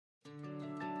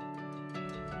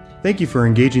Thank you for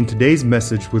engaging today's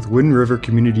message with Wind River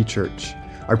Community Church.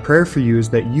 Our prayer for you is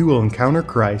that you will encounter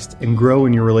Christ and grow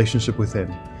in your relationship with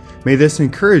Him. May this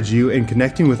encourage you in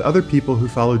connecting with other people who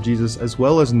follow Jesus, as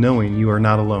well as knowing you are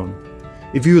not alone.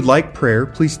 If you would like prayer,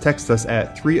 please text us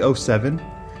at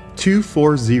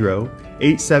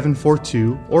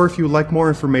 307-240-8742, or if you would like more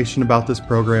information about this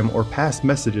program or past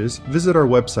messages, visit our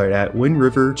website at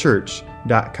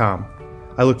windriverchurch.com.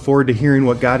 I look forward to hearing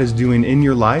what God is doing in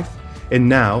your life. And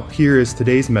now, here is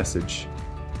today's message.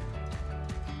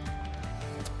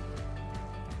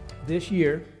 This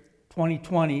year,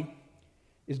 2020,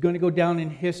 is going to go down in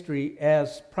history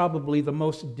as probably the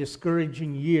most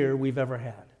discouraging year we've ever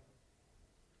had.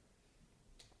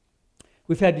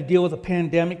 We've had to deal with a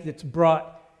pandemic that's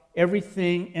brought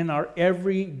everything in our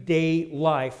everyday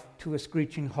life to a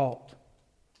screeching halt.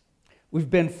 We've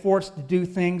been forced to do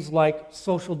things like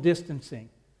social distancing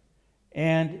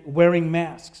and wearing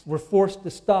masks. We're forced to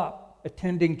stop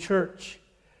attending church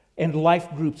and life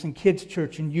groups and kids'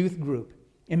 church and youth group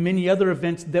and many other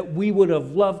events that we would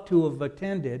have loved to have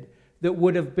attended that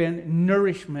would have been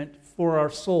nourishment for our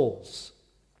souls.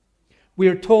 We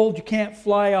are told you can't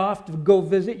fly off to go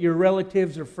visit your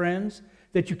relatives or friends,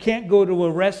 that you can't go to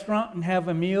a restaurant and have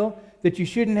a meal, that you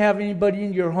shouldn't have anybody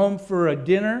in your home for a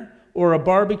dinner or a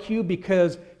barbecue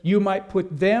because you might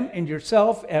put them and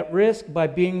yourself at risk by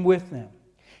being with them.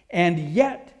 And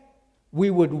yet, we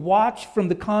would watch from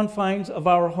the confines of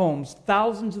our homes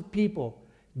thousands of people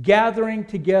gathering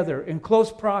together in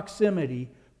close proximity,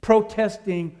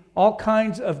 protesting all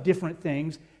kinds of different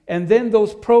things, and then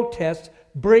those protests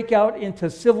break out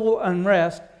into civil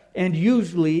unrest and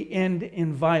usually end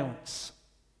in violence.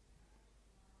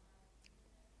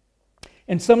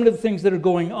 And some of the things that are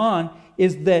going on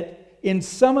is that in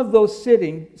some of those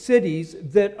cities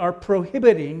that are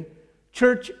prohibiting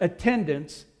church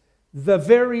attendance, the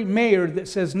very mayor that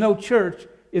says no church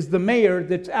is the mayor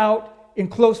that's out in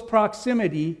close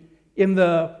proximity in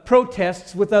the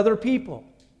protests with other people.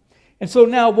 And so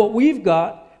now what we've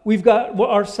got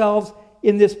ourselves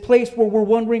in this place where we're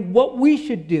wondering what we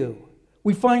should do.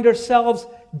 We find ourselves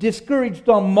discouraged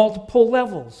on multiple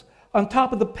levels. On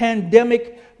top of the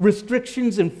pandemic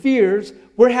restrictions and fears,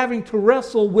 we're having to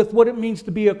wrestle with what it means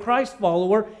to be a Christ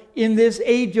follower in this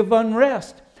age of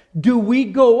unrest. Do we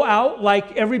go out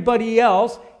like everybody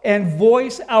else and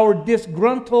voice our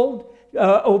disgruntled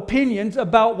opinions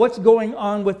about what's going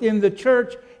on within the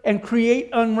church and create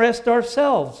unrest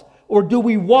ourselves? Or do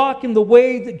we walk in the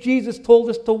way that Jesus told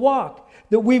us to walk?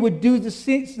 That we would do the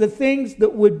things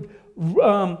that would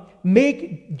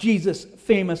make Jesus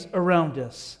famous around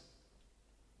us?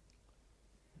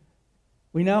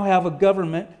 We now have a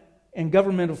government and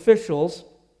government officials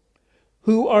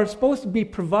who are supposed to be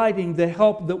providing the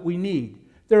help that we need.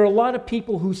 There are a lot of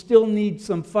people who still need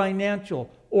some financial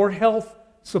or health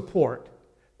support.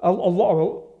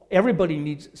 Everybody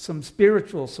needs some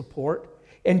spiritual support.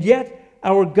 And yet,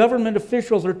 our government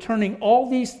officials are turning all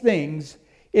these things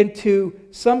into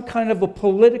some kind of a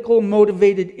political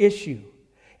motivated issue.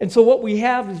 And so what we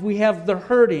have is we have the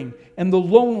hurting and the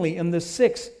lonely and the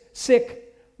sick,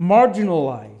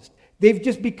 marginalized. They've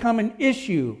just become an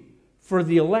issue for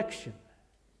the election.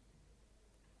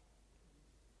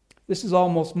 This is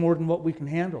almost more than what we can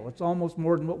handle. It's almost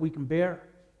more than what we can bear.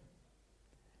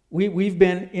 We've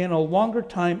been in a longer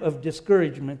time of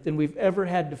discouragement than we've ever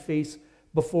had to face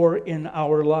before in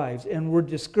our lives. And we're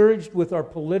discouraged with our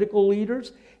political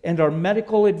leaders and our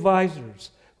medical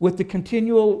advisors, with the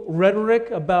continual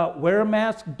rhetoric about wear a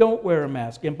mask, don't wear a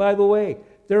mask. And by the way,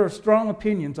 there are strong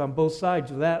opinions on both sides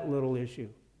of that little issue.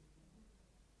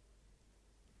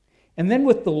 And then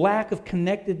with the lack of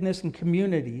connectedness and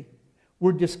community,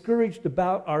 we're discouraged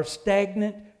about our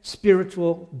stagnant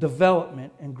spiritual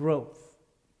development and growth.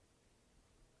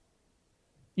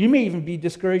 You may even be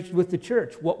discouraged with the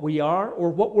church, what we are or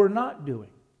what we're not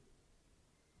doing.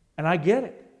 And I get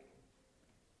it.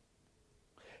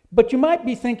 But you might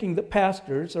be thinking that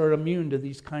pastors are immune to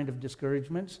these kind of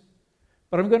discouragements.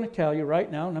 But I'm going to tell you right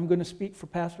now, and I'm going to speak for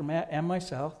Pastor Matt and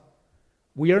myself,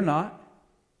 we are not.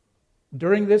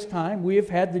 During this time, we have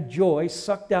had the joy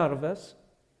sucked out of us.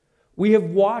 We have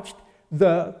watched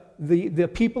the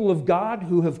people of God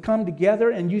who have come together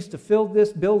and used to fill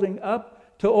this building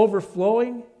up to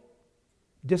overflowing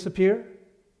disappear.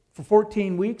 For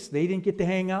 14 weeks, they didn't get to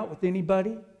hang out with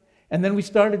anybody. And then we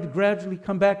started to gradually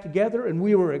come back together, and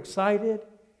we were excited.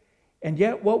 And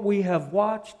yet what we have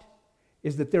watched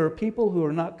is that there are people who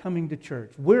are not coming to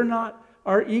church.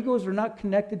 Our egos are not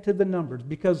connected to the numbers,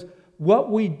 because what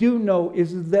we do know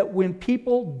is that when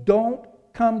people don't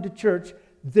come to church,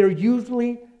 they're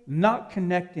usually not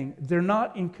connecting. They're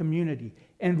not in community.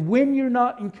 And when you're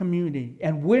not in community,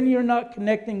 and when you're not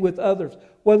connecting with others,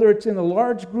 whether it's in a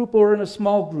large group or in a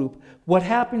small group, what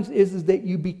happens is that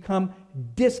you become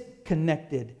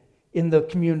disconnected in the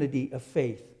community of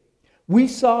faith. We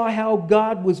saw how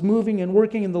God was moving and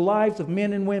working in the lives of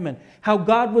men and women, how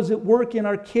God was at work in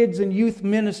our kids and youth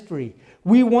ministry.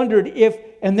 We wondered if,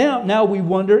 and now we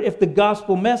wonder if the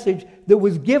gospel message that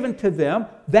was given to them,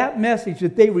 that message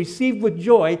that they received with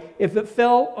joy, if it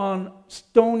fell on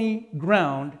stony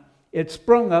ground, it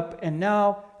sprung up, and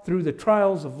now through the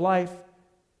trials of life,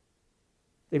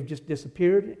 they've just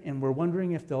disappeared, and we're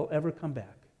wondering if they'll ever come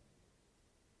back.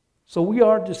 So we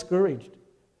are discouraged.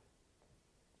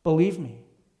 Believe me.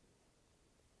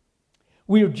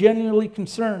 We are genuinely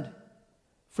concerned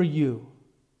for you.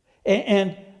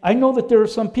 And I know that there are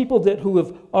some people who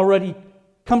have already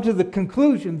come to the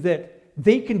conclusion that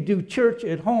they can do church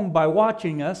at home by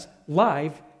watching us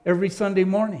live every Sunday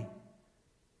morning.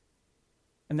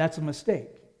 And that's a mistake.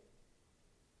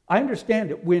 I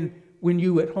understand it when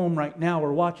you at home right now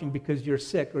are watching because you're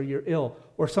sick or you're ill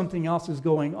or something else is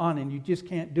going on and you just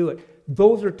can't do it.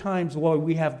 Those are times why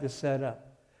we have this set up.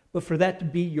 But for that to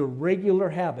be your regular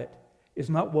habit is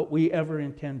not what we ever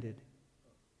intended.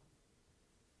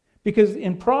 Because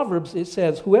in Proverbs it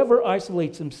says, whoever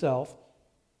isolates himself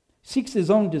seeks his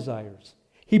own desires.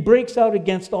 He breaks out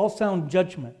against all sound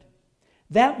judgment.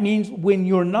 That means when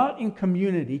you're not in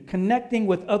community, connecting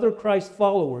with other Christ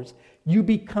followers, you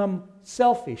become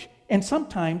selfish. And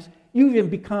sometimes you even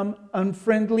become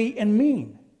unfriendly and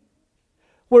mean.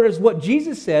 Whereas what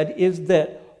Jesus said is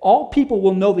that all people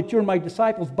will know that you're my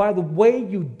disciples by the way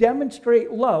you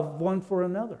demonstrate love one for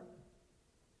another.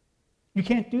 You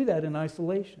can't do that in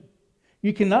isolation.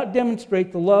 You cannot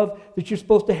demonstrate the love that you're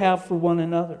supposed to have for one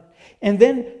another. And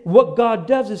then what God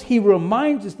does is He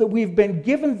reminds us that we've been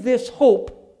given this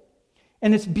hope,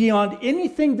 and it's beyond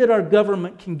anything that our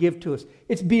government can give to us.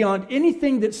 It's beyond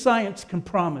anything that science can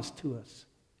promise to us.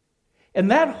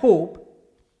 And that hope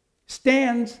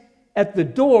stands at the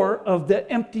door of the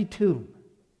empty tomb.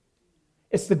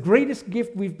 It's the greatest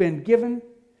gift we've been given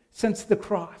since the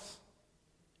cross.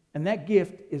 And that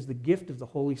gift is the gift of the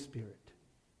Holy Spirit.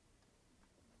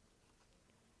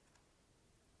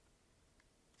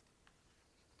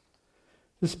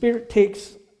 The Spirit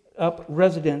takes up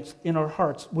residence in our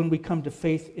hearts when we come to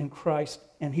faith in Christ,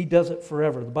 and He does it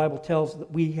forever. The Bible tells us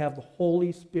that we have the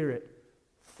Holy Spirit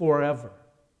forever.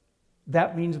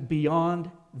 That means beyond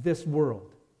this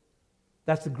world.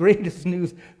 That's the greatest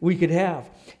news we could have.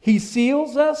 He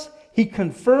seals us, He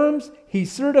confirms,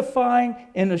 He's certifying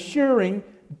and assuring,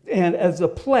 and as a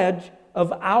pledge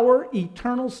of our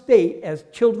eternal state as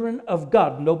children of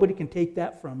God. Nobody can take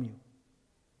that from you.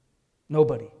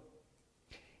 Nobody.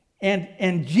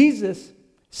 And Jesus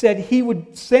said He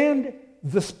would send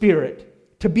the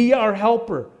Spirit to be our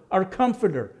helper, our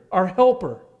comforter, our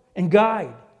helper and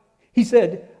guide. He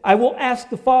said, I will ask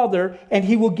the Father, and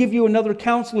He will give you another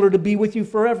counselor to be with you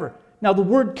forever. Now, the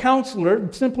word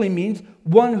counselor simply means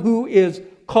one who is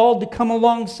called to come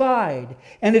alongside.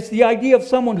 And it's the idea of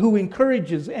someone who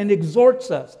encourages and exhorts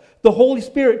us. The Holy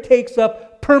Spirit takes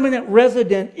up permanent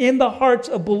residence in the hearts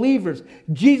of believers.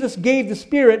 Jesus gave the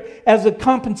Spirit as a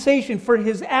compensation for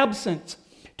His absence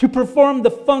to perform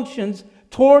the functions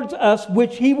towards us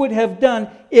which He would have done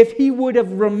if He would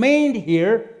have remained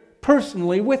here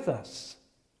personally with us.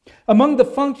 Among the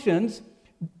functions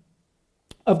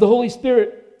of the Holy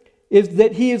Spirit is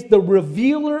that He is the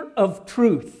revealer of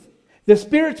truth. The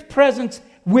Spirit's presence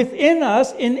within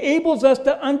us enables us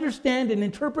to understand and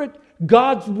interpret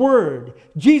God's Word.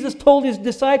 Jesus told His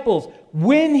disciples,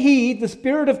 when He, the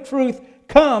Spirit of truth,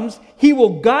 comes, He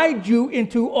will guide you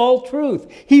into all truth.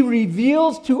 He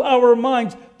reveals to our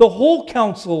minds the whole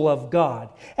counsel of God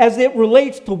as it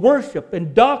relates to worship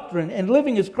and doctrine and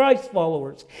living as Christ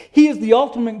followers. He is the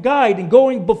ultimate guide in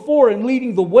going before and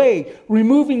leading the way,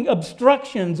 removing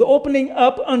obstructions, opening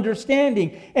up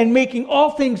understanding, and making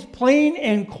all things plain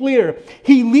and clear.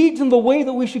 He leads in the way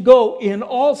that we should go in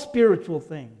all spiritual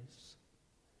things.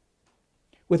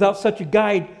 Without such a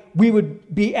guide, we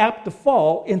would be apt to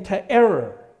fall into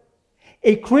error.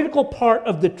 A critical part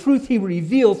of the truth He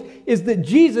reveals is that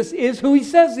Jesus is who He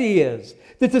says He is.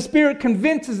 That the Spirit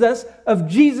convinces us of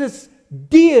Jesus'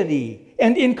 deity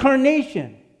and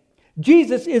incarnation.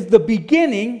 Jesus is the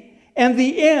beginning and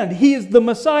the end. He is the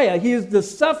Messiah. He is the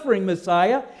suffering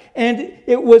Messiah. And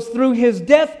it was through His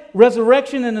death,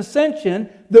 resurrection, and ascension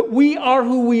that we are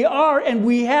who we are and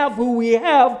we have who we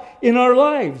have in our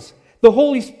lives. The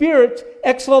Holy Spirit's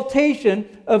exaltation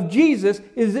of Jesus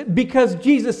is because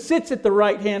Jesus sits at the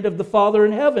right hand of the Father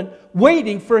in heaven,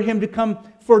 waiting for Him to come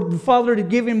for the Father to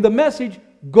give him the message,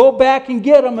 go back and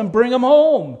get them and bring them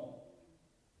home.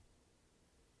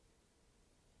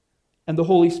 And the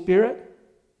Holy Spirit,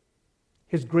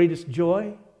 his greatest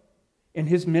joy in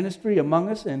his ministry among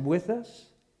us and with us,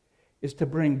 is to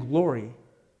bring glory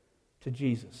to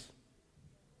Jesus.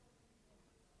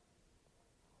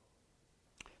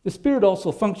 The Spirit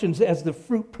also functions as the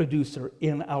fruit producer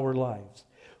in our lives.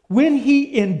 When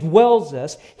he indwells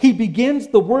us, he begins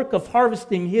the work of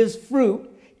harvesting his fruit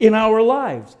in our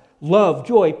lives. Love,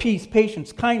 joy, peace,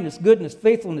 patience, kindness, goodness,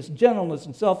 faithfulness, gentleness,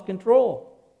 and self-control.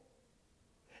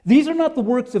 These are not the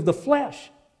works of the flesh,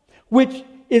 which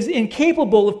is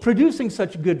incapable of producing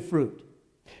such good fruit,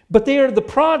 but they are the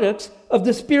products of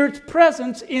the Spirit's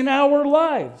presence in our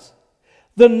lives.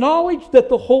 The knowledge that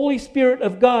the Holy Spirit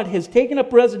of God has taken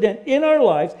up residence in our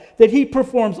lives, that he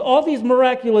performs all these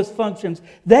miraculous functions,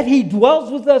 that he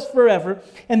dwells with us forever,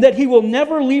 and that he will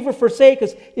never leave or forsake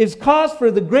us, is cause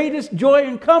for the greatest joy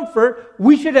and comfort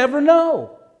we should ever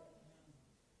know.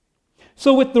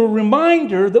 So with the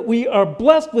reminder that we are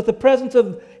blessed with the presence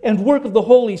of and work of the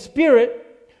Holy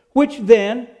Spirit, which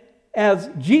then, as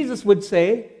Jesus would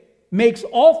say, makes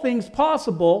all things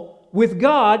possible with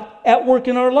God at work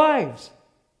in our lives.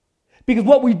 Because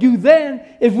what we do then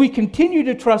is we continue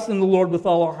to trust in the Lord with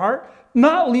all our heart,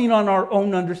 not lean on our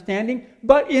own understanding,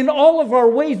 but in all of our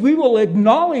ways we will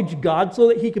acknowledge God so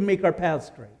that he can make our paths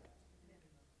straight.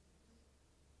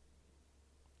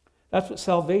 That's what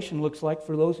salvation looks like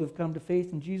for those who have come to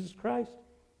faith in Jesus Christ.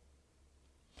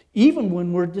 Even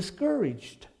when we're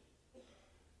discouraged.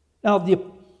 Now,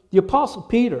 the Apostle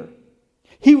Peter,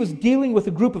 he was dealing with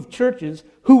a group of churches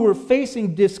who were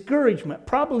facing discouragement,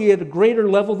 probably at a greater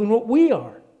level than what we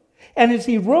are. And as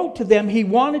he wrote to them, he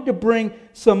wanted to bring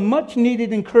some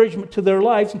much-needed encouragement to their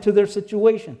lives and to their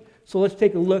situation. So let's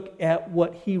take a look at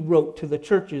what he wrote to the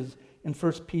churches in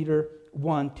 1 Peter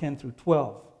 1, 10 through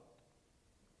 12.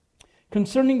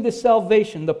 Concerning this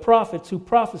salvation, the prophets who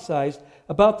prophesied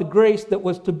about the grace that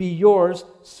was to be yours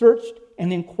searched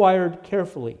and inquired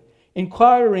carefully,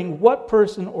 inquiring what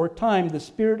person or time the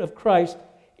Spirit of Christ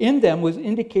in them was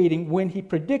indicating when he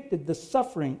predicted the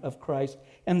suffering of Christ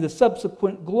and the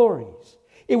subsequent glories.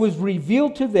 It was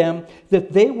revealed to them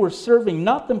that they were serving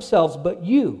not themselves but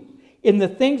you in the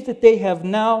things that they have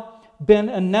now been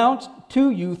announced to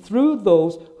you through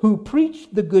those who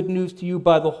preached the good news to you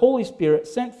by the Holy Spirit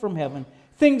sent from heaven,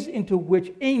 things into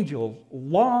which angels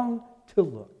long to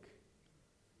look.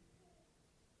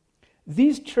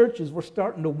 These churches were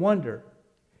starting to wonder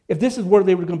if this is where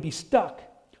they were going to be stuck.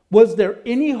 Was there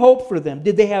any hope for them?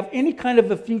 Did they have any kind of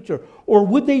a future? Or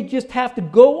would they just have to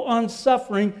go on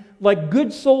suffering like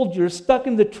good soldiers stuck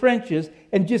in the trenches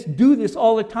and just do this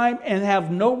all the time and have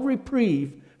no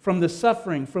reprieve from the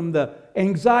suffering, from the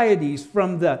anxieties,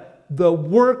 from the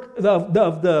work of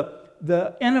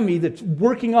the enemy that's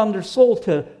working on their soul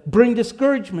to bring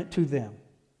discouragement to them?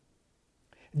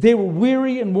 They were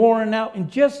weary and worn out and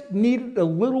just needed a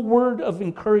little word of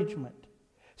encouragement.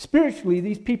 Spiritually,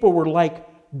 these people were like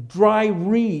dry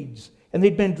reeds, and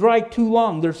they'd been dry too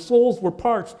long. Their souls were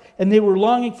parched, and they were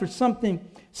longing for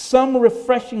some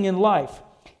refreshing in life.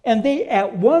 And they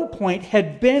at one point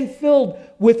had been filled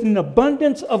with an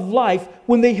abundance of life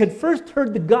when they had first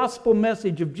heard the gospel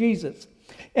message of Jesus.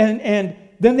 And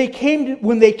then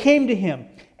when they came to him,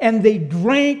 and they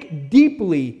drank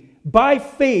deeply by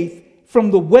faith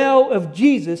from the well of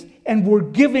Jesus and were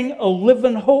giving a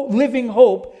living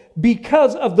hope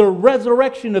because of the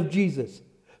resurrection of Jesus.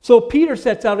 So Peter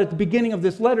sets out at the beginning of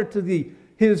this letter to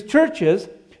his churches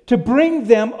to bring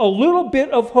them a little bit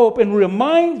of hope and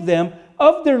remind them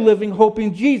of their living hope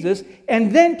in Jesus,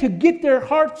 and then to get their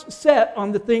hearts set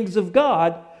on the things of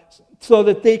God so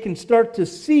that they can start to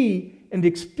see and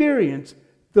experience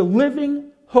the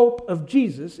living hope of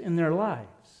Jesus in their lives.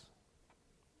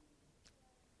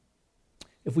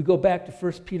 If we go back to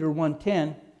 1 Peter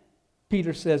 1:10,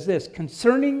 Peter says this,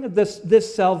 concerning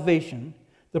this salvation,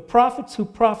 the prophets who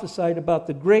prophesied about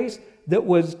the grace that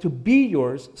was to be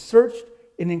yours searched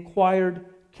and inquired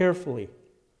carefully.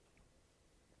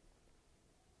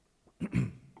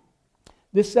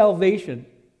 This salvation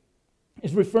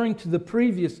is referring to the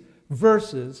previous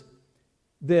verses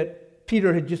that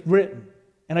Peter had just written.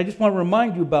 And I just want to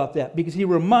remind you about that because he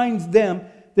reminds them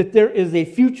that there is a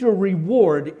future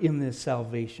reward in this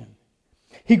salvation.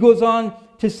 He goes on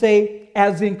to say,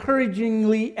 as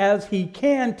encouragingly as he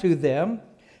can to them,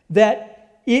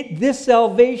 that this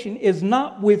salvation is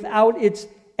not without its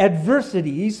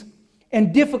adversities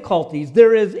and difficulties.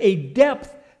 There is a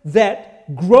depth that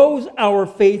grows our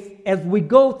faith as we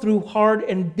go through hard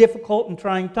and difficult and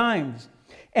trying times.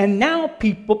 And now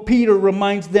Peter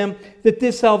reminds them that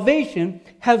this salvation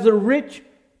has a rich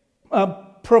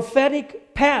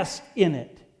prophetic past in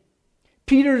it.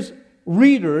 Peter's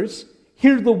readers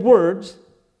hear the words.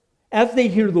 As they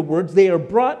hear the words, they are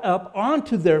brought up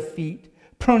onto their feet,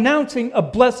 pronouncing a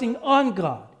blessing on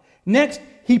God. Next,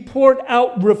 he poured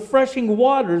out refreshing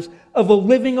waters of a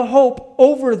living hope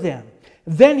over them.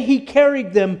 Then he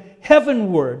carried them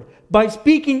heavenward by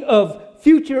speaking of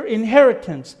future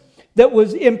inheritance that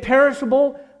was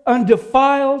imperishable,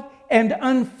 undefiled, and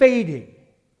unfading.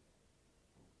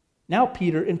 Now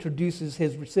Peter introduces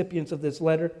his recipients of this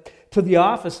letter to the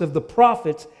office of the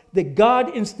prophets that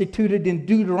God instituted in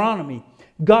Deuteronomy.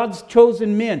 God's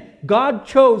chosen men. God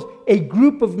chose a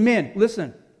group of men,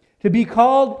 listen, to be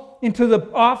called into the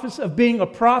office of being a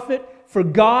prophet for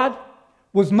God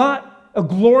was not a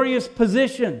glorious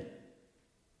position.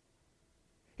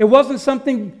 It wasn't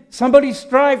something somebody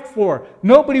strived for.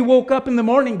 Nobody woke up in the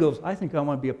morning and goes, I think I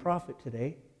want to be a prophet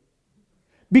today.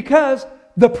 Because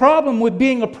the problem with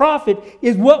being a prophet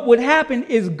is what would happen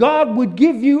is God would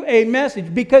give you a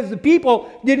message because the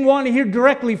people didn't want to hear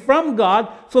directly from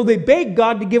God, so they begged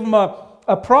God to give them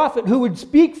a prophet who would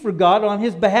speak for God on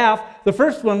his behalf. The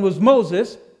first one was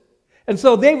Moses. And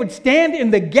so they would stand in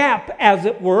the gap, as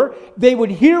it were. They would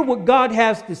hear what God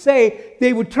has to say.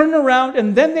 They would turn around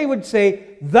and then they would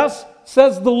say, thus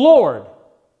says the Lord.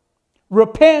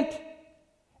 Repent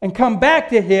and come back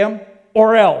to him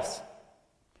or else.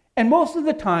 And most of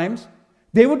the times,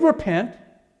 they would repent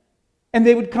and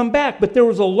they would come back. But there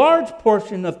was a large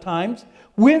portion of times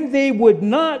when they would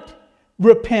not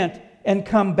repent and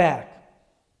come back.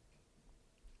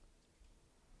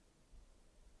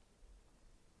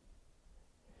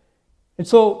 And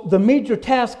so the major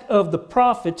task of the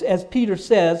prophets, as Peter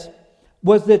says,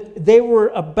 was that they were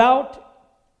about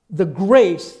the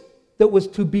grace that was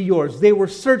to be yours. They were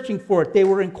searching for it. They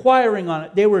were inquiring on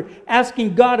it. They were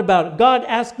asking God about it. God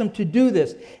asked them to do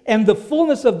this. And the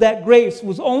fullness of that grace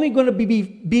was only going to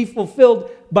be fulfilled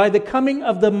by the coming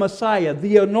of the Messiah,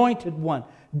 the anointed one,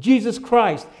 Jesus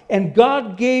Christ. And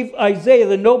God gave Isaiah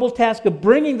the noble task of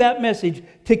bringing that message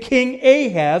to King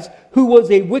Ahaz, who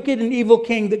was a wicked and evil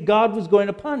king that God was going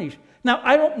to punish. Now,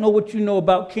 I don't know what you know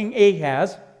about King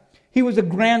Ahaz. He was a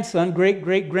grandson,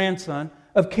 great-great-grandson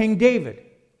of King David.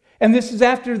 And this is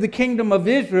after the kingdom of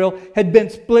Israel had been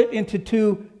split into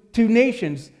two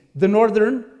nations, the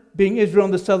northern being Israel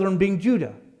and the southern being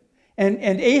Judah.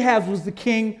 And Ahaz was the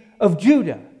king of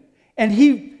Judah. And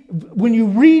when you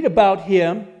read about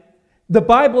him, the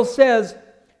Bible says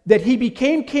that he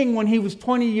became king when he was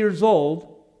 20 years old,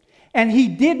 and he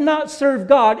did not serve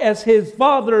God as his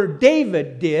father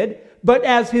David did, but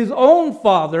as his own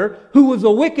father, who was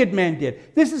a wicked man,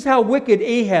 did. This is how wicked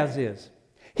Ahaz is.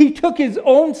 He took his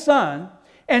own son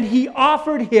and he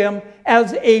offered him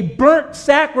as a burnt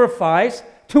sacrifice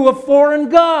to a foreign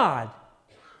god.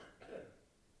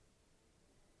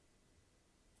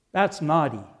 That's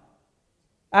naughty.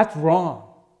 That's wrong.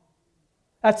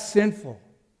 That's sinful.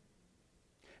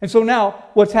 And so now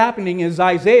what's happening is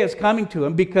Isaiah is coming to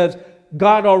him because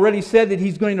God already said that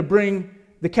he's going to bring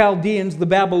the Chaldeans, the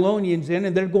Babylonians in,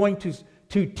 and they're going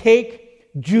to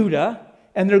take Judah,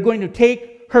 and they're going to take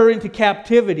her into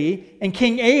captivity, and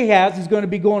King Ahaz is going to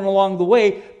be going along the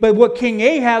way. But what King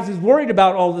Ahaz is worried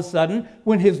about all of a sudden,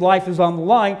 when his life is on the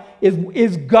line,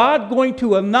 is God going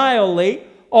to annihilate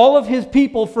all of his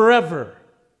people forever?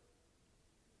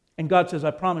 And God says,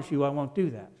 I promise you I won't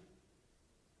do that.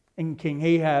 And King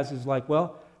Ahaz is like,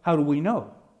 well, how do we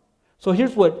know? So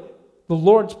here's what the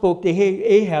Lord spoke to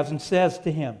Ahaz and says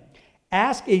to him.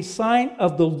 Ask a sign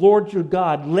of the Lord your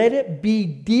God. Let it be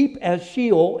deep as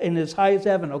Sheol and as high as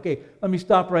heaven. Okay, let me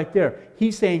stop right there.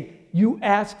 He's saying, you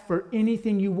ask for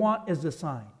anything you want as a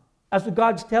sign. That's what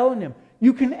God's telling him.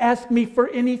 You can ask me for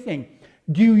anything.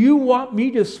 Do you want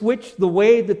me to switch the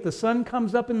way that the sun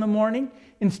comes up in the morning?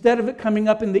 Instead of it coming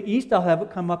up in the east, I'll have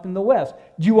it come up in the west.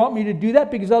 Do you want me to do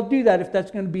that? Because I'll do that if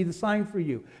that's going to be the sign for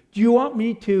you. Do you want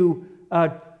me to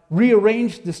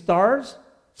rearrange the stars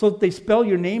so that they spell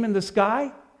your name in the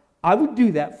sky? I would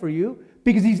do that for you.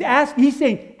 Because he's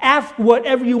saying, ask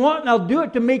whatever you want and I'll do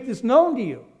it to make this known to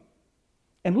you.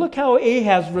 And look how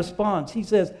Ahaz responds. He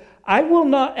says, I will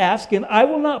not ask and I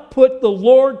will not put the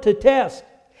Lord to test.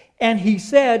 And he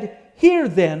said, hear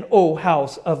then, O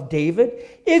house of David,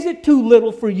 is it too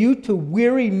little for you to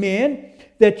weary men,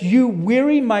 that you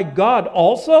weary my God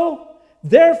also?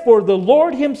 Therefore, the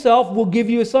Lord himself will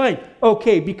give you a sign.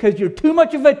 Okay, because you're too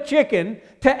much of a chicken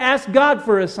to ask God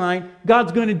for a sign,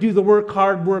 God's going to do the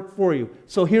hard work for you.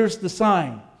 So here's the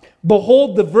sign.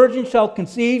 Behold, the virgin shall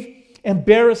conceive and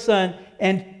bear a son,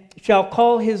 and shall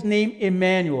call his name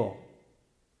Emmanuel.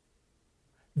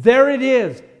 There it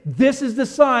is. This is the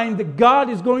sign that God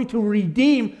is going to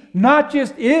redeem not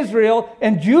just Israel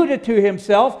and Judah to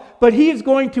himself, but he is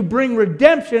going to bring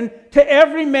redemption to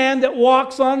every man that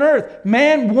walks on earth.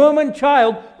 Man, woman,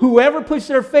 child, whoever puts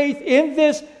their faith in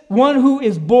this one who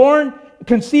is born,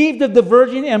 conceived of the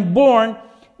Virgin and born,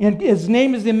 and his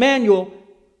name is Emmanuel.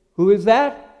 Who is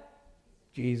that?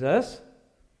 Jesus.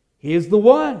 He is the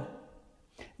one.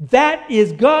 That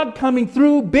is God coming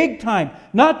through big time,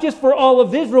 not just for all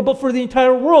of Israel, but for the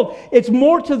entire world. It's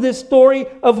more to this story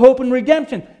of hope and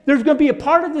redemption. There's going to be a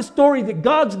part of this story that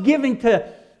God's giving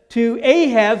to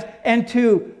Ahaz and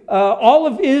to all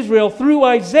of Israel through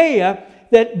Isaiah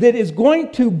that is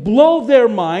going to blow their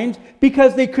minds,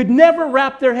 because they could never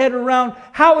wrap their head around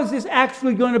how is this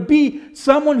actually going to be.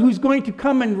 Someone who's going to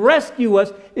come and rescue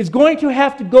us is going to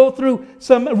have to go through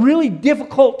some really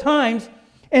difficult times.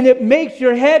 And it makes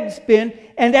your head spin.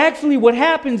 And actually what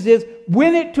happens is,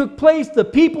 when it took place, the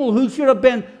people who should have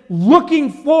been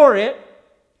looking for it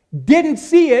didn't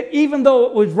see it, even though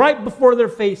it was right before their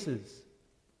faces.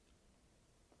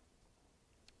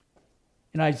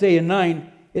 In Isaiah 9,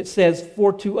 it says,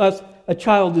 "For to us a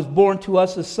child is born, to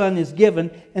us a son is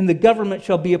given, and the government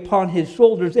shall be upon his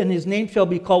shoulders, and his name shall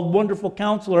be called Wonderful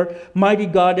Counselor, Mighty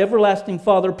God, Everlasting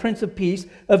Father, Prince of Peace.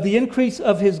 Of the increase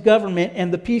of his government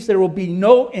and the peace there will be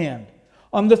no end,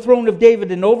 on the throne of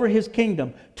David and over his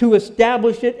kingdom, to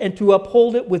establish it and to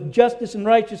uphold it with justice and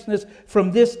righteousness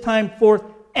from this time forth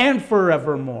and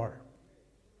forevermore."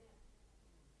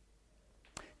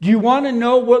 Do you want to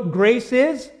know what grace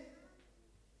is?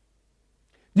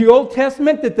 The Old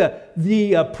Testament, that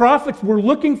the prophets were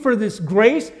looking for this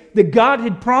grace that God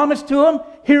had promised to them.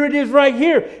 Here it is right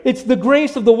here. It's the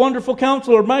grace of the Wonderful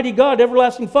Counselor, Mighty God,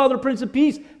 Everlasting Father, Prince of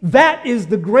Peace. That is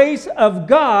the grace of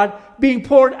God being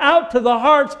poured out to the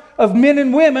hearts of men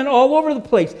and women all over the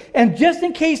place. And just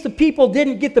in case the people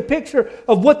didn't get the picture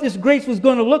of what this grace was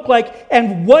going to look like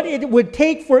and what it would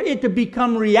take for it to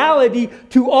become reality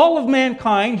to all of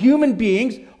mankind, human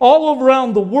beings, all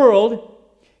around the world,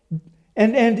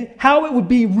 and how it would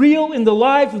be real in the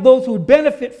lives of those who would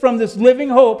benefit from this living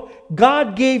hope,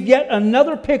 God gave yet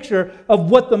another picture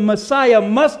of what the Messiah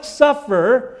must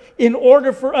suffer in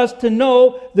order for us to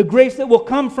know the grace that will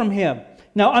come from him.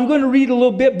 Now, I'm going to read a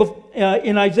little bit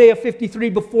in Isaiah 53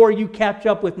 before you catch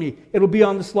up with me. It'll be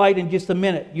on the slide in just a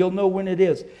minute. You'll know when it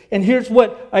is. And here's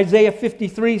what Isaiah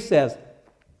 53 says.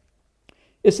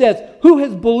 It says, "Who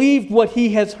has believed what he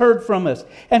has heard from us?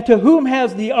 And to whom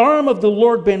has the arm of the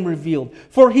Lord been revealed?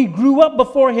 For he grew up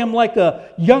before him like a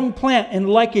young plant and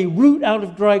like a root out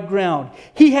of dry ground.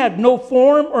 He had no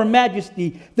form or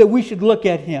majesty that we should look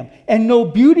at him, and no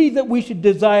beauty that we should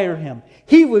desire him.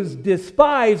 He was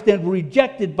despised and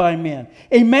rejected by men,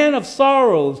 a man of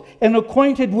sorrows and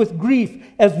acquainted with grief,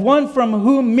 as one from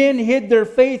whom men hid their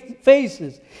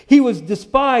faces. He was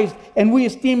despised, and we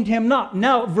esteemed him not."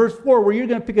 Now, verse 4, where you're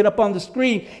going to pick it up on the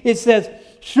screen, it says,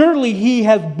 "Surely he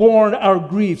has borne our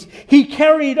griefs. He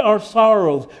carried our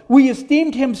sorrows. We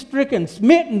esteemed him stricken,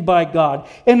 smitten by God,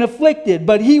 and afflicted.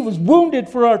 But he was wounded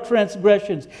for our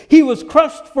transgressions. He was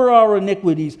crushed for our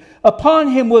iniquities. Upon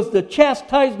him was the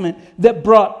chastisement that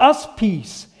brought us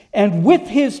peace. And with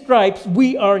his stripes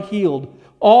we are healed.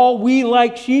 All we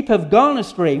like sheep have gone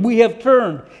astray. We have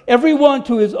turned every one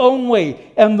to his own way.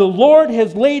 And the Lord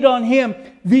has laid on him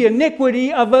the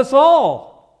iniquity of us all."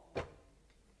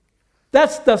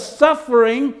 That's the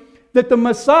suffering that the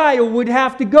Messiah would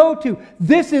have to go to.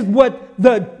 This is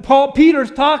what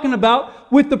Peter's talking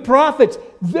about with the prophets.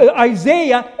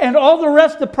 Isaiah and all the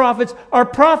rest of the prophets are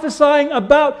prophesying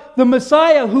about the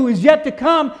Messiah who is yet to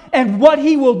come and what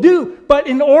he will do. But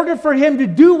in order for him to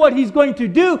do what he's going to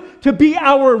do, to be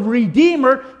our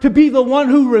Redeemer, to be the one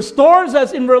who restores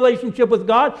us in relationship with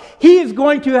God, he is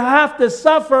going to have to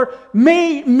suffer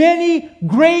many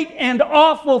great and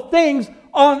awful things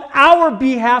on our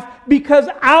behalf, because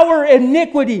our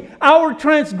iniquity, our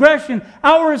transgression,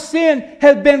 our sin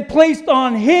has been placed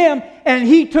on him, and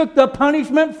he took the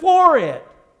punishment for it.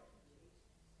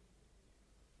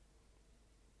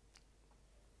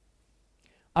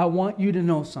 I want you to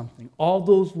know something. All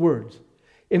those words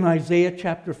in Isaiah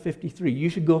chapter 53, you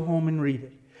should go home and read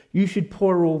it. You should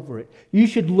pore over it. You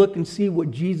should look and see what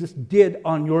Jesus did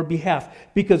on your behalf,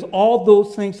 because all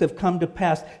those things have come to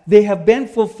pass. They have been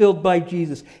fulfilled by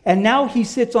Jesus. And now he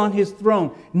sits on his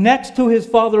throne next to his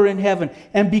Father in heaven.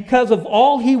 And because of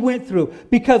all he went through,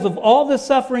 because of all the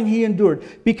suffering he endured,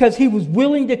 because he was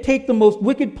willing to take the most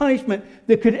wicked punishment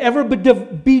that could ever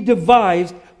be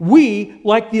devised, we,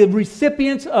 like the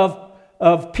recipients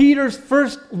of Peter's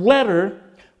first letter,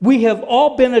 We have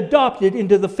all been adopted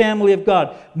into the family of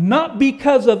God, not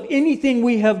because of anything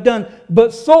we have done,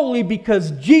 but solely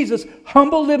because Jesus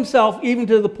humbled himself even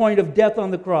to the point of death on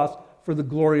the cross for the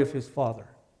glory of his Father.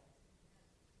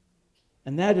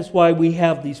 And that is why we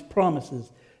have these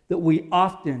promises that we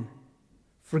often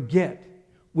forget.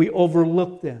 We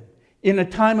overlook them. In a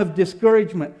time of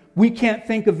discouragement, we can't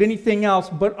think of anything else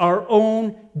but our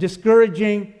own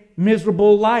discouraging,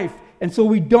 miserable life. And so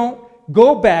we don't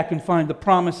go back and find the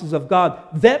promises of God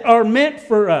that are meant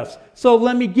for us. So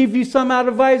let me give you some out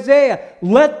of Isaiah.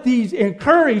 Let these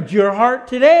encourage your heart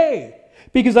today.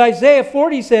 Because Isaiah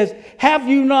 40 says, have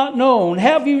you not known?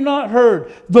 Have you not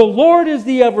heard? The Lord is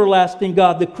the everlasting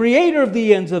God, the creator of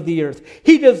the ends of the earth.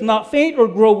 He does not faint or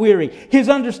grow weary. His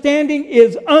understanding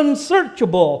is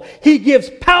unsearchable. He gives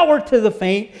power to the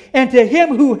faint, and to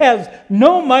him who has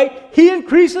no might, he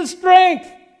increases strength.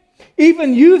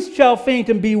 Even youth shall faint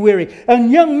and be weary,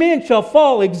 and young men shall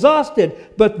fall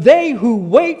exhausted. But they who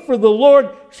wait for the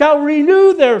Lord shall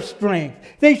renew their strength.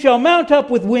 They shall mount up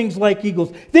with wings like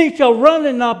eagles. They shall run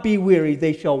and not be weary.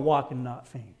 They shall walk and not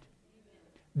faint.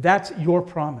 That's your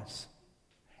promise.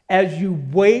 As you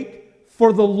wait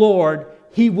for the Lord,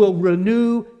 he will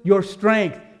renew your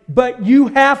strength. But you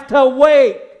have to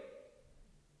wait.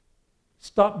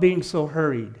 Stop being so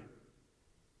hurried.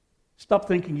 Stop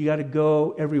thinking you got to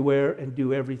go everywhere and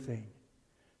do everything.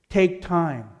 Take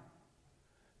time.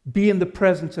 Be in the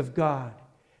presence of God.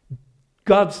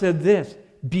 God said this,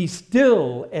 be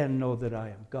still and know that I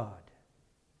am God.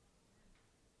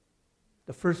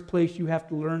 The first place you have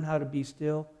to learn how to be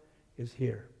still is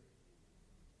here.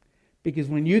 Because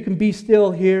when you can be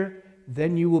still here,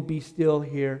 then you will be still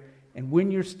here. And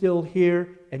when you're still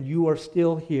here and you are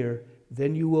still here,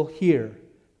 then you will hear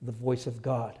the voice of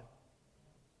God.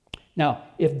 Now,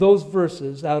 if those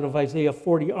verses out of Isaiah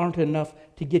 40 aren't enough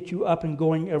to get you up and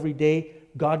going every day,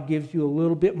 God gives you a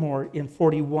little bit more in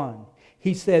 41.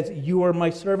 He says, you are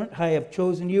my servant, I have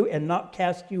chosen you and not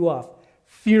cast you off.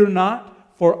 Fear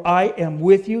not, for I am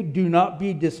with you. Do not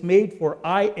be dismayed, for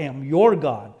I am your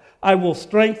God. I will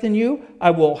strengthen you,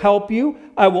 I will help you,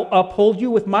 I will uphold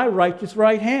you with my righteous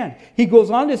right hand. He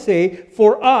goes on to say,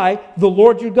 for I, the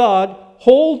Lord your God,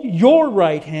 hold your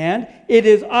right hand. It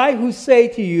is I who say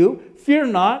to you, fear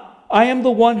not, I am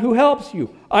the one who helps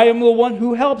you. I am the one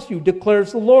who helps you,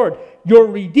 declares the Lord. Your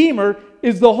Redeemer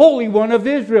is the Holy One of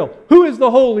Israel. Who is the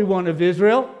Holy One of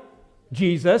Israel?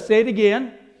 Jesus. Say it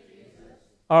again.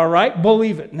 All right,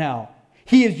 believe it now.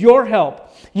 He is your help.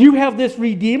 You have this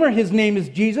Redeemer. His name is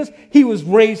Jesus. He was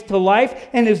raised to life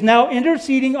and is now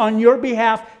interceding on your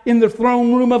behalf in the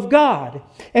throne room of God.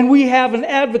 And we have an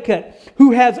advocate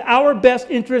who has our best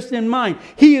interest in mind.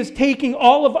 He is taking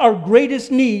all of our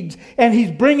greatest needs and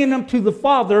he's bringing them to the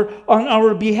Father on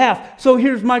our behalf. So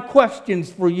here's my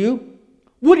questions for you.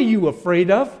 What are you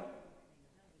afraid of?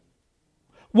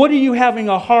 What are you having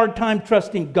a hard time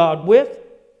trusting God with?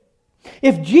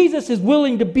 If Jesus is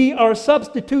willing to be our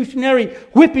substitutionary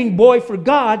whipping boy for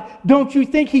God, don't you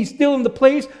think he's still in the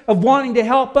place of wanting to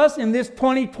help us in this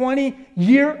 2020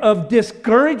 year of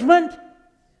discouragement?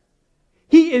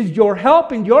 He is your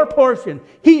help and your portion.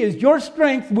 He is your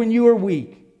strength when you are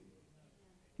weak.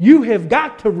 You have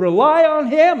got to rely on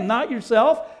him, not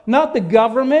yourself, not the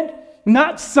government,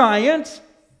 not science.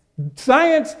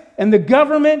 Science and the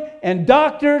government and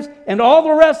doctors and all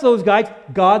the rest of those guys,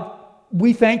 God,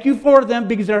 we thank you for them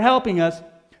because they're helping us.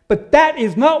 But that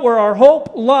is not where our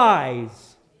hope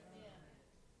lies.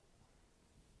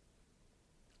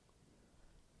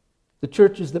 The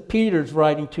churches that Peter's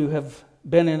writing to have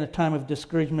been in a time of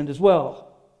discouragement as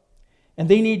well. And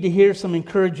they need to hear some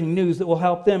encouraging news that will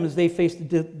help them as they face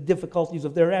the difficulties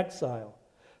of their exile.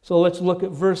 So let's look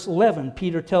at verse 11.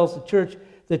 Peter tells the church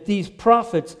that these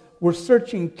prophets were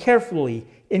searching carefully,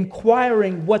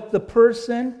 inquiring what the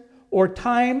person or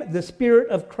time the Spirit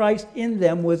of Christ in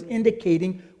them was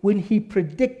indicating when he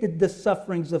predicted the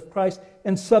sufferings of Christ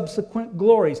and subsequent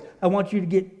glories. I want you to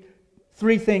get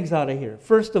three things out of here.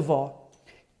 First of all,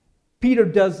 Peter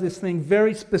does this thing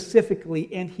very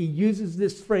specifically, and he uses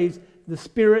this phrase, the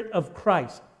Spirit of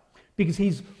Christ,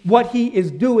 because what he is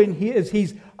doing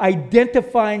he's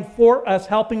identifying for us,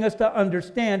 helping us to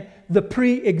understand the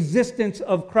pre-existence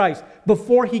of Christ.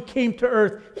 Before he came to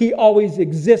earth, he always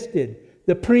existed.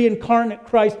 The pre-incarnate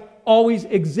Christ always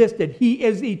existed. He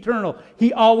is eternal.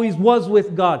 He always was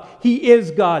with God. He is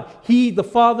God. He, the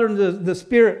Father, and the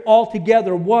Spirit, all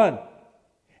together one.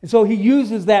 And so he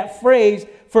uses that phrase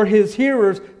for his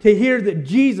hearers to hear that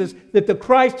Jesus, that the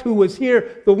Christ who was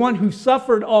here, the one who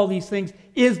suffered all these things,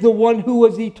 is the one who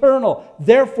was eternal.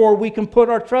 Therefore, we can put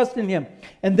our trust in him.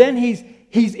 And then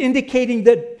he's indicating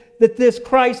that this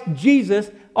Christ, Jesus,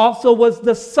 also was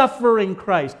the suffering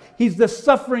Christ. He's the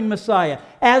suffering Messiah,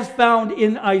 as found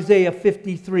in Isaiah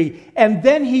 53. And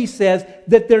then he says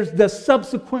that there's the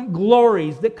subsequent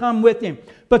glories that come with him.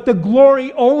 But the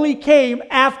glory only came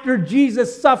after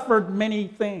Jesus suffered many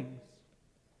things.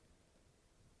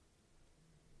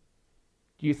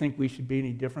 Do you think we should be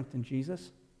any different than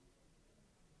Jesus?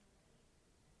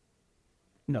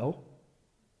 No.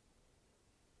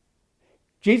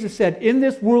 Jesus said, in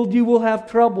this world you will have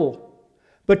trouble,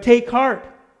 but take heart.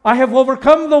 I have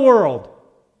overcome the world.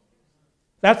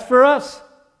 That's for us,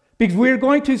 because we're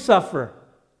going to suffer.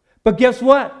 But guess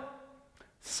what?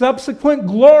 Subsequent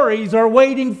glories are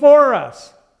waiting for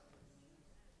us.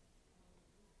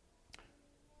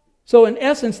 So in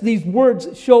essence, these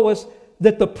words show us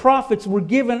that the prophets were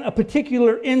given a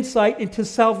particular insight into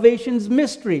salvation's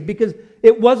mystery, because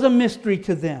it was a mystery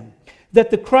to them. That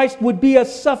the Christ would be a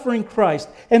suffering Christ,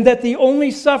 and that the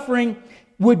only suffering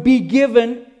would be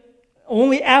given,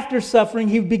 only after suffering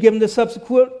he would be given the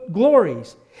subsequent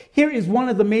glories. Here is one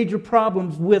of the major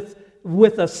problems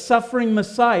with a suffering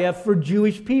Messiah for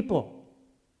Jewish people.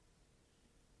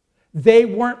 They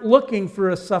weren't looking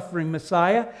for a suffering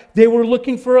Messiah. They were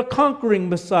looking for a conquering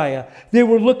Messiah. They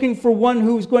were looking for one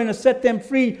who was going to set them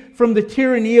free from the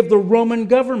tyranny of the Roman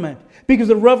government. Because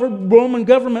the Roman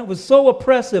government was so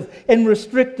oppressive and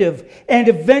restrictive, and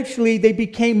eventually they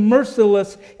became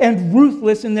merciless and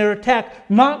ruthless in their attack,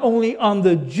 not only on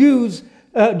the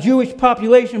Jewish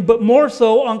population, but more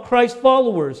so on Christ's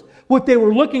followers. What they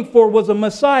were looking for was a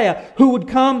Messiah who would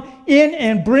come in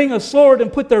and bring a sword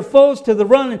and put their foes to the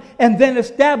run, and then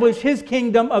establish his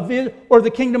kingdom or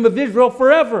the kingdom of Israel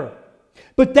forever.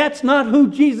 But that's not who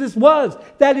Jesus was.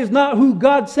 That is not who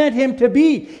God sent him to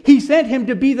be. He sent him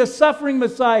to be the suffering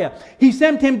Messiah. He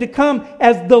sent him to come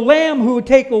as the Lamb who would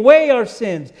take away our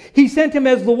sins. He sent him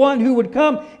as the one who would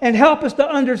come and help us to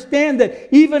understand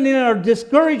that even in our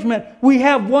discouragement, we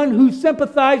have one who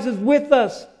sympathizes with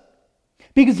us,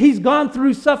 because he's gone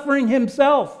through suffering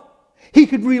himself. He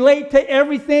could relate to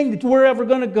everything that we're ever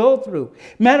going to go through.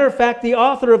 Matter of fact, the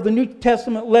author of the New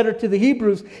Testament letter to the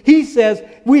Hebrews, he says,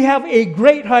 we have a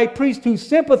great high priest who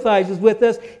sympathizes with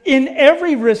us in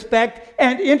every respect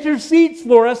and intercedes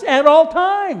for us at all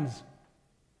times.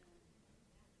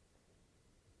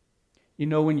 You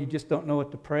know when you just don't know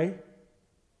what to pray?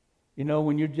 You know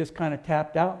when you're just kind of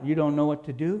tapped out and you don't know what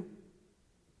to do?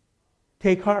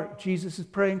 Take heart, Jesus is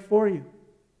praying for you.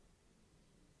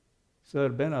 So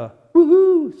it'd have been a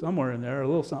woohoo somewhere in there, a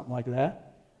little something like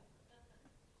that.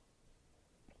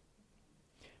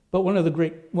 But one of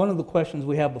the questions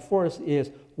we have before us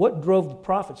is, what drove the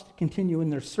prophets to continue in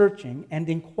their searching and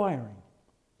inquiring?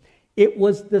 It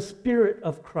was the Spirit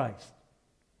of Christ.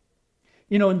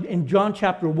 You know, in John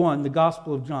chapter 1, the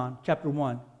Gospel of John, chapter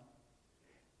 1,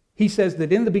 he says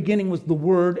that in the beginning was the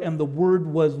Word, and the Word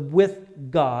was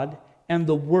with God, and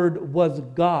the Word was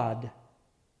God.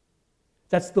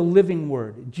 That's the living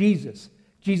Word, Jesus.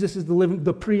 Jesus is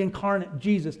the pre-incarnate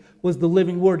Jesus was the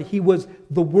living Word. He was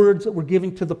the words that were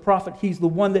given to the prophet. He's the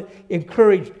one that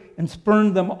encouraged and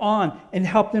spurred them on and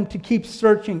helped them to keep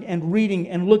searching and reading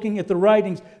and looking at the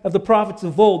writings of the prophets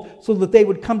of old, so that they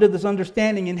would come to this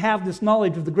understanding and have this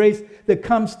knowledge of the grace that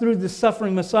comes through the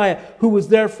suffering Messiah who was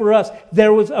there for us.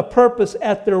 There was a purpose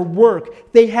at their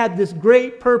work. They had this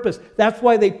great purpose. That's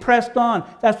why they pressed on.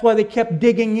 That's why they kept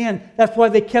digging in. That's why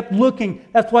they kept looking.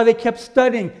 That's why they kept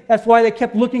studying. That's why they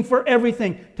kept looking for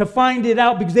everything to find it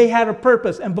out, because they had a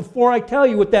purpose. And before I tell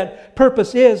you what that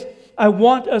purpose is, I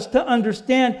want us to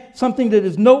understand something that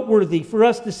is noteworthy for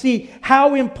us to see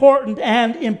how important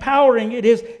and empowering it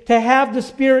is to have the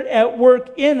Spirit at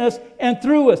work in us and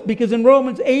through us. Because in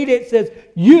Romans 8 it says,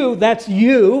 you, that's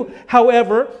you,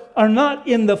 however, are not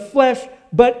in the flesh,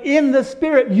 but in the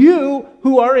Spirit. You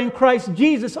who are in Christ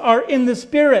Jesus are in the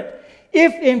Spirit.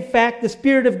 If in fact the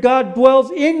Spirit of God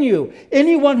dwells in you.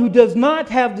 Anyone who does not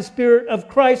have the Spirit of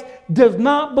Christ does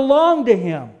not belong to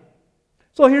Him.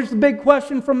 So here's the big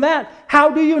question from that. How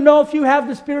do you know if you have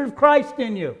the Spirit of Christ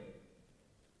in you?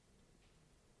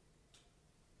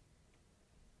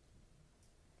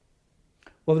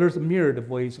 Well, there's a myriad of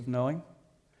ways of knowing.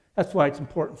 That's why it's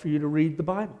important for you to read the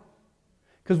Bible.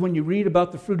 Because when you read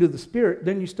about the fruit of the Spirit,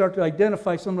 then you start to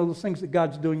identify some of those things that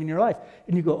God's doing in your life.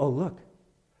 And you go, oh, look,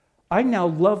 I now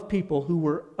love people who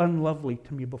were unlovely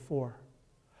to me before.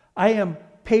 I am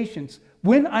patient.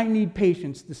 When I need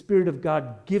patience, the Spirit of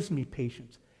God gives me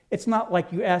patience. It's not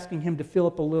like you asking Him to fill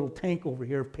up a little tank over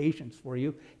here of patience for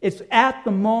you. It's at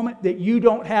the moment that you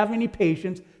don't have any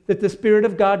patience that the Spirit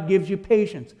of God gives you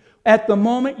patience. At the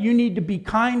moment you need to be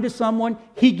kind to someone,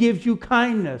 He gives you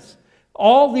kindness.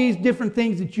 All these different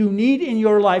things that you need in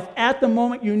your life, at the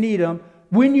moment you need them,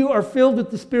 when you are filled with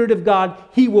the Spirit of God,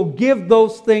 He will give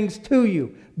those things to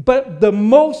you. But the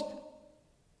most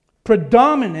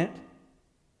predominant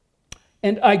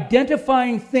and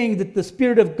identifying thing that the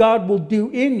Spirit of God will do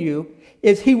in you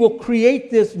is He will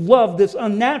create this love, this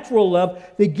unnatural love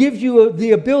that gives you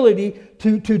the ability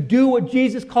to do what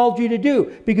Jesus called you to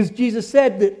do. Because Jesus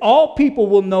said that all people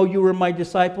will know you are my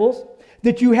disciples,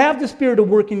 that you have the Spirit of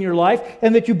work in your life,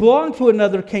 and that you belong to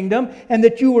another kingdom, and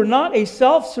that you are not a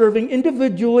self-serving,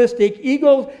 individualistic,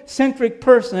 egocentric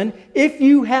person if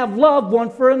you have love one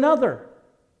for another.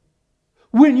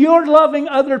 When you're loving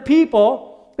other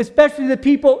people, especially the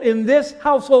people in this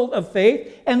household of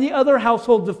faith and the other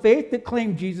households of faith that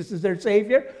claim Jesus as their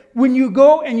Savior, when you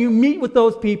go and you meet with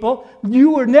those people,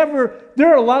 there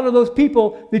are a lot of those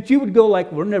people that you would go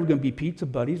like, we're never going to be pizza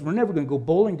buddies, we're never going to go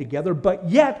bowling together, but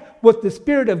yet what the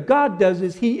Spirit of God does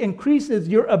is He increases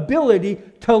your ability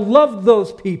to love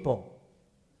those people.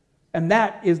 And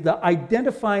that is the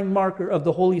identifying marker of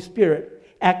the Holy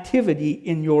Spirit activity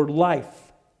in your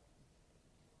life.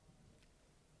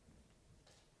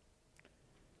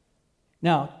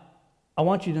 Now, I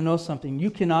want you to know something. You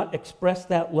cannot express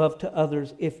that love to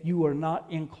others if you are not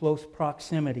in close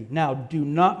proximity. Now, do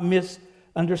not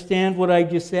misunderstand what I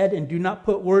just said, and do not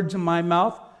put words in my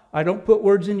mouth. I don't put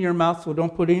words in your mouth, so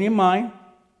don't put any in mine.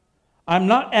 I'm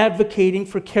not advocating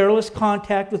for careless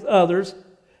contact with others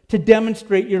to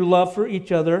demonstrate your love for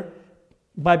each other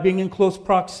by being in close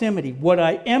proximity. What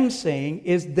I am saying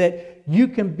is that you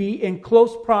can be in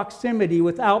close proximity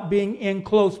without being in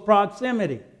close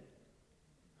proximity.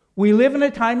 We live in a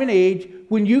time and age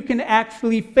when you can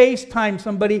actually FaceTime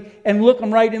somebody and look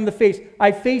them right in the face.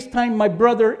 I FaceTimed my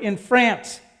brother in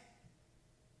France.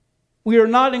 We are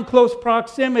not in close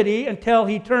proximity until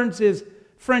he turns his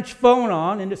French phone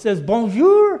on and it says,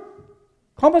 "Bonjour,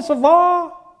 comment ça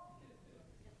va?"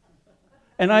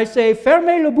 And I say,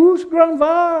 "Fermez la bouche, grande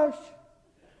vache,"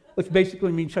 which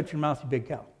basically means shut your mouth, you big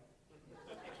cow.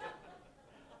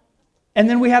 And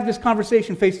then we have this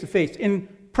conversation face to face. In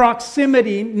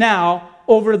proximity now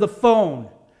over the phone.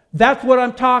 That's what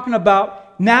I'm talking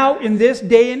about now in this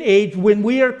day and age when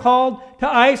we are called to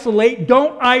isolate.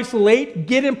 Don't isolate,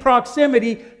 get in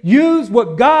proximity. Use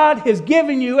what God has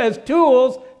given you as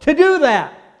tools to do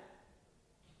that.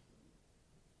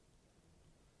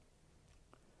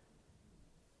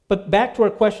 But back to our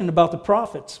question about the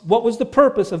prophets. What was the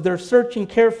purpose of their searching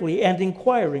carefully and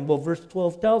inquiring? Well, verse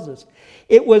 12 tells us.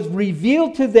 It was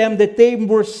revealed to them that they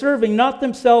were serving not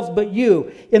themselves but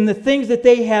you in the things that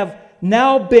they have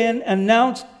now been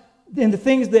announced, in the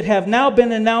things that have now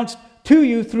been announced to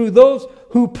you through those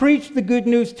who preach the good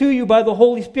news to you by the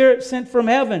Holy Spirit sent from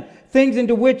heaven, things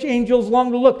into which angels long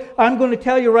to look. I'm going to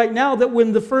tell you right now that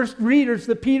when the first readers,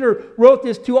 that Peter wrote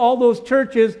this to all those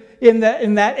churches in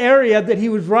that area that he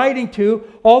was writing to,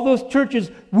 all those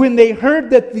churches, when they heard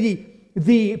that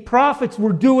the prophets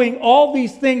were doing all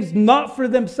these things not for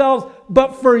themselves,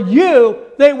 but for you,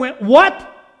 they went, what?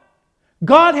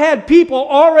 God had people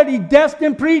already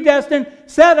destined, predestined,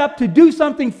 set up to do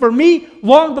something for me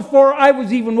long before I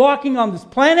was even walking on this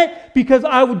planet because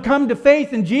I would come to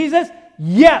faith in Jesus?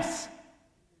 Yes.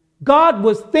 God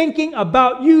was thinking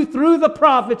about you through the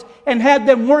prophets and had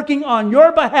them working on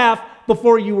your behalf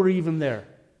before you were even there.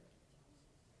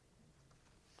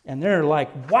 And they're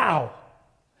like, wow.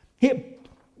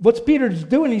 What's Peter's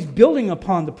doing? He's building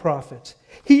upon the prophets.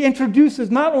 He introduces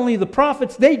not only the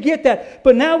prophets, they get that,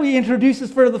 but now he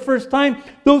introduces for the first time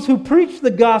those who preach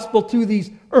the gospel to these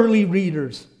early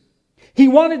readers. He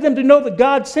wanted them to know that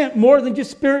God sent more than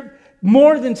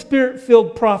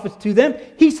spirit-filled prophets to them.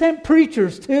 He sent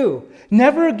preachers too.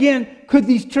 Never again could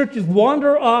these churches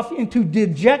wander off into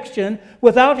dejection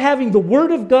without having the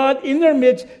Word of God in their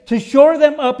midst to shore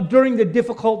them up during the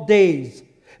difficult days.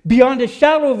 Beyond a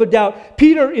shadow of a doubt,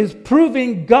 Peter is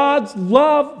proving God's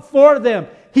love for them.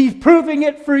 He's proving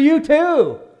it for you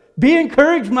too. Be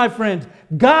encouraged, my friends.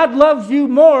 God loves you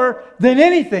more than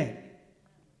anything.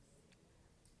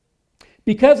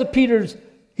 Because of Peter's,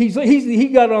 he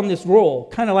got on this roll,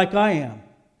 kind of like I am.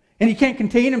 And he can't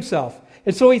contain himself.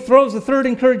 And so he throws the third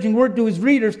encouraging word to his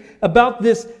readers about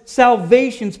this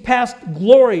salvation's past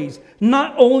glories.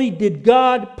 Not only did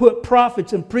God put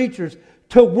prophets and preachers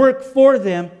to work for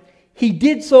them, he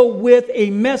did so with a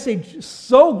message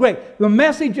so great. The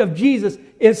message of Jesus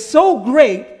is so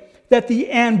great that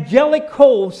the angelic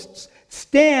hosts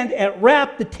stand at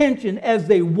rapt attention as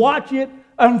they watch it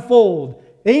unfold.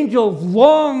 Angels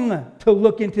long to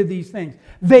look into these things.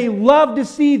 They love to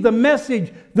see the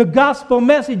message, the gospel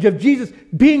message of Jesus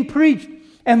being preached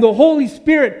and the Holy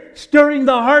Spirit stirring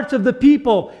the hearts of the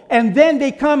people. And then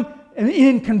they come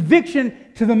in conviction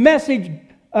to the message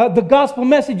the gospel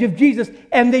message of Jesus,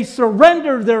 and they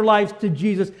surrender their lives to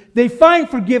Jesus. They find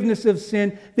forgiveness of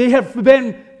sin. They have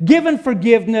been given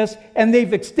forgiveness, and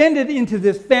they've extended into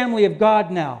this family of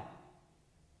God now.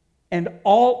 And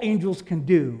all angels can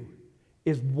do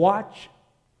is watch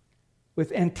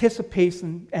with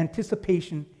anticipation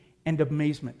and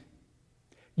amazement.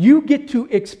 You get to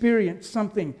experience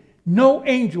something no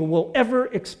angel will ever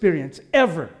experience,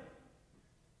 ever.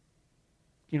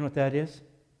 You know what that is?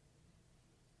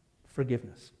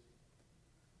 Forgiveness.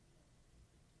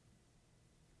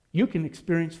 You can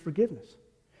experience forgiveness.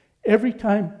 Every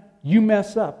time you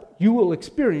mess up, you will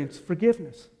experience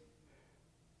forgiveness.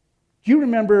 Do you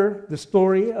remember the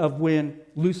story of when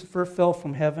Lucifer fell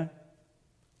from heaven?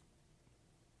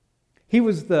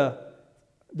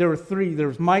 There were three. There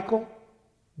was Michael,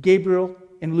 Gabriel,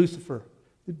 and Lucifer,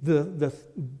 the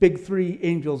big three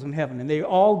angels in heaven. And they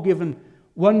all given,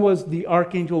 one was the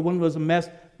archangel, one was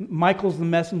Michael's the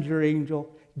messenger angel.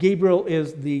 Gabriel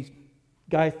is the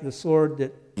guy with the sword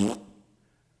that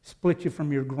splits you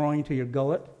from your groin to your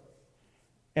gullet.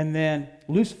 And then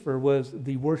Lucifer was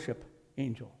the worship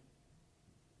angel.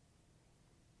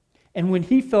 And when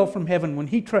he fell from heaven, when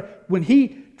he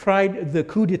tried the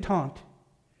coup d'etat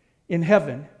in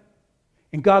heaven,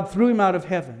 and God threw him out of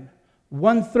heaven,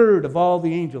 1/3 of all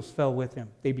the angels fell with him.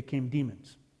 They became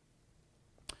demons.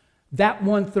 That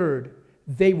 1/3,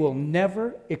 they will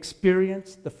never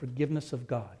experience the forgiveness of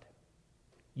God.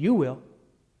 You will,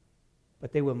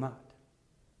 but they will not.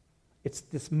 It's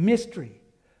this mystery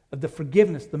of the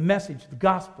forgiveness, the message, the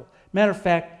gospel. Matter of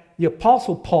fact, the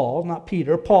Apostle Paul, not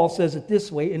Peter, Paul says it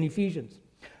this way in Ephesians.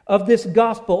 Of this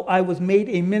gospel I was made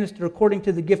a minister according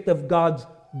to the gift of God's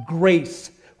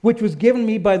grace, which was given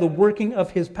me by the working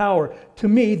of his power. To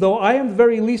me, though I am the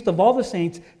very least of all the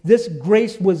saints, this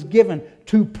grace was given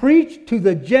to preach to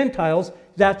the Gentiles,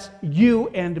 that's you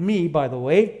and me, by the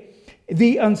way,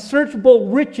 the unsearchable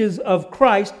riches of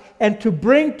Christ, and to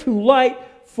bring to light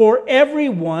for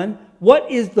everyone what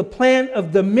is the plan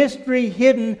of the mystery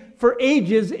hidden for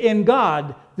ages in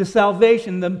God, the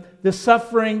salvation, the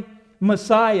suffering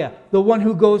Messiah, the one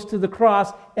who goes to the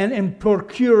cross and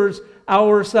procures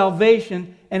our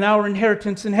salvation and our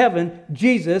inheritance in heaven,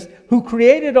 Jesus, who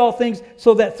created all things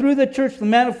so that through the church the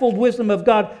manifold wisdom of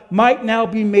God might now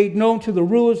be made known to the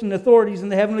rulers and authorities in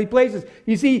the heavenly places.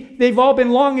 You see, they've all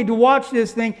been longing to watch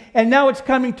this thing, and now it's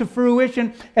coming to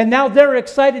fruition, and now they're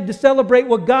excited to celebrate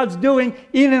what God's doing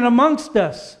in and amongst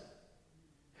us.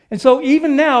 And so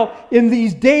even now, in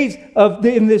these days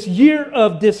in this year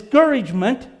of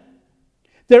discouragement,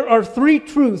 there are three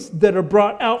truths that are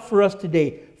brought out for us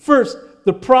today. First,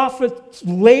 the prophets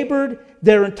labored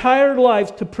their entire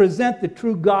lives to present the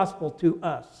true gospel to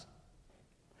us.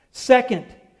 Second,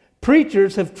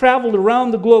 preachers have traveled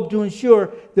around the globe to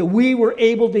ensure that we were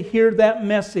able to hear that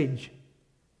message.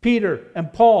 Peter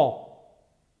and Paul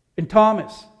and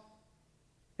Thomas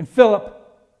and Philip,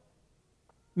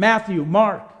 Matthew,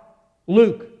 Mark,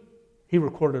 Luke. He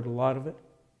recorded a lot of it.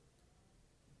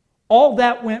 All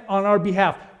that went on our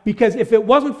behalf, because if it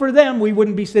wasn't for them, we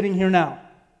wouldn't be sitting here now.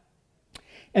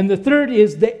 And the third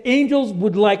is the angels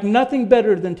would like nothing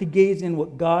better than to gaze in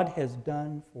what God has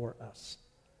done for us.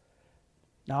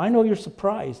 Now, I know you're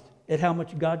surprised at how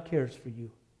much God cares for you.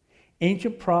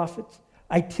 Ancient prophets,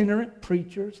 itinerant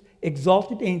preachers,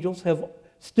 exalted angels have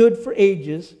stood for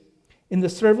ages in the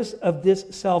service of this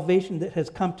salvation that has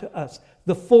come to us.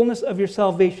 The fullness of your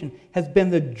salvation has been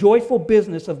the joyful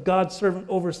business of God's servant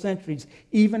over centuries,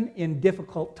 even in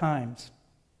difficult times.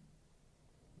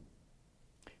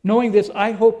 Knowing this,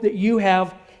 I hope that you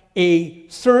have a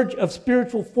surge of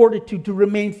spiritual fortitude to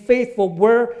remain faithful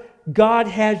where God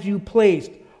has you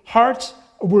placed. Hearts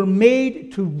were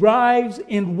made to rise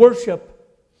in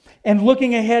worship. And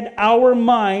looking ahead, our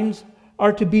minds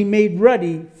are to be made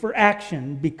ready for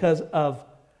action because of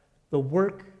the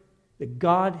work that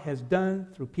God has done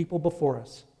through people before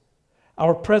us.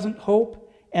 Our present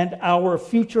hope and our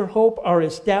future hope are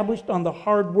established on the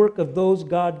hard work of those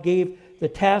God gave the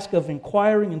task of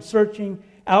inquiring and searching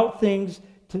out things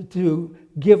to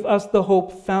give us the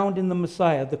hope found in the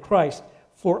Messiah, the Christ,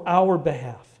 for our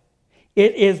behalf.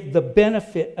 It is the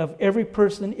benefit of every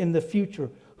person in the future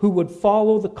who would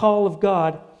follow the call of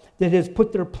God that has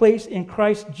put their place in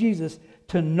Christ Jesus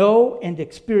to know and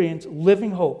experience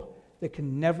living hope that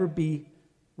can never be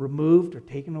removed or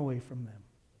taken away from them.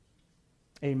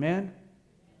 Amen.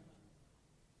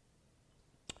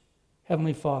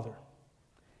 Heavenly Father,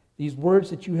 these words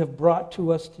that you have brought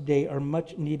to us today are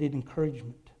much needed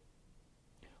encouragement.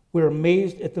 We're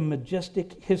amazed at the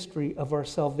majestic history of our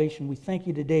salvation. We thank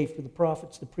you today for the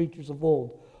prophets, the preachers of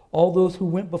old, all those who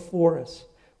went before us.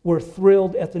 We're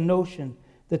thrilled at the notion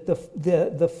that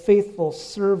the faithful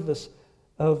service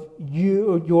of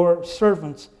you, your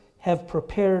servants, have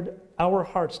prepared our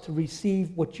hearts to receive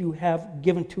what you have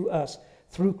given to us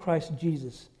through Christ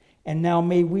Jesus. And now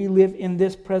may we live in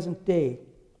this present day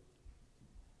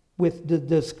with the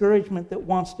discouragement that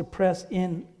wants to press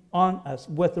in on us,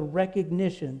 with the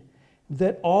recognition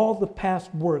that all the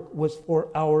past work was for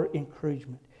our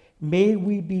encouragement. May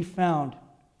we be found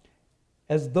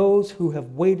as those who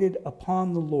have waited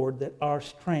upon the Lord, that our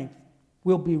strength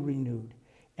will be renewed,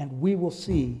 and we will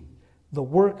see the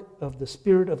work of the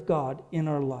Spirit of God in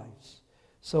our lives.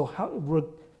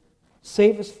 So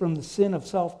save us from the sin of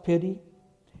self-pity,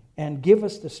 and give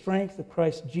us the strength of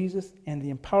Christ Jesus and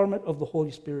the empowerment of the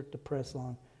Holy Spirit to press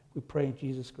on. We pray in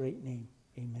Jesus' great name.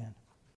 Amen.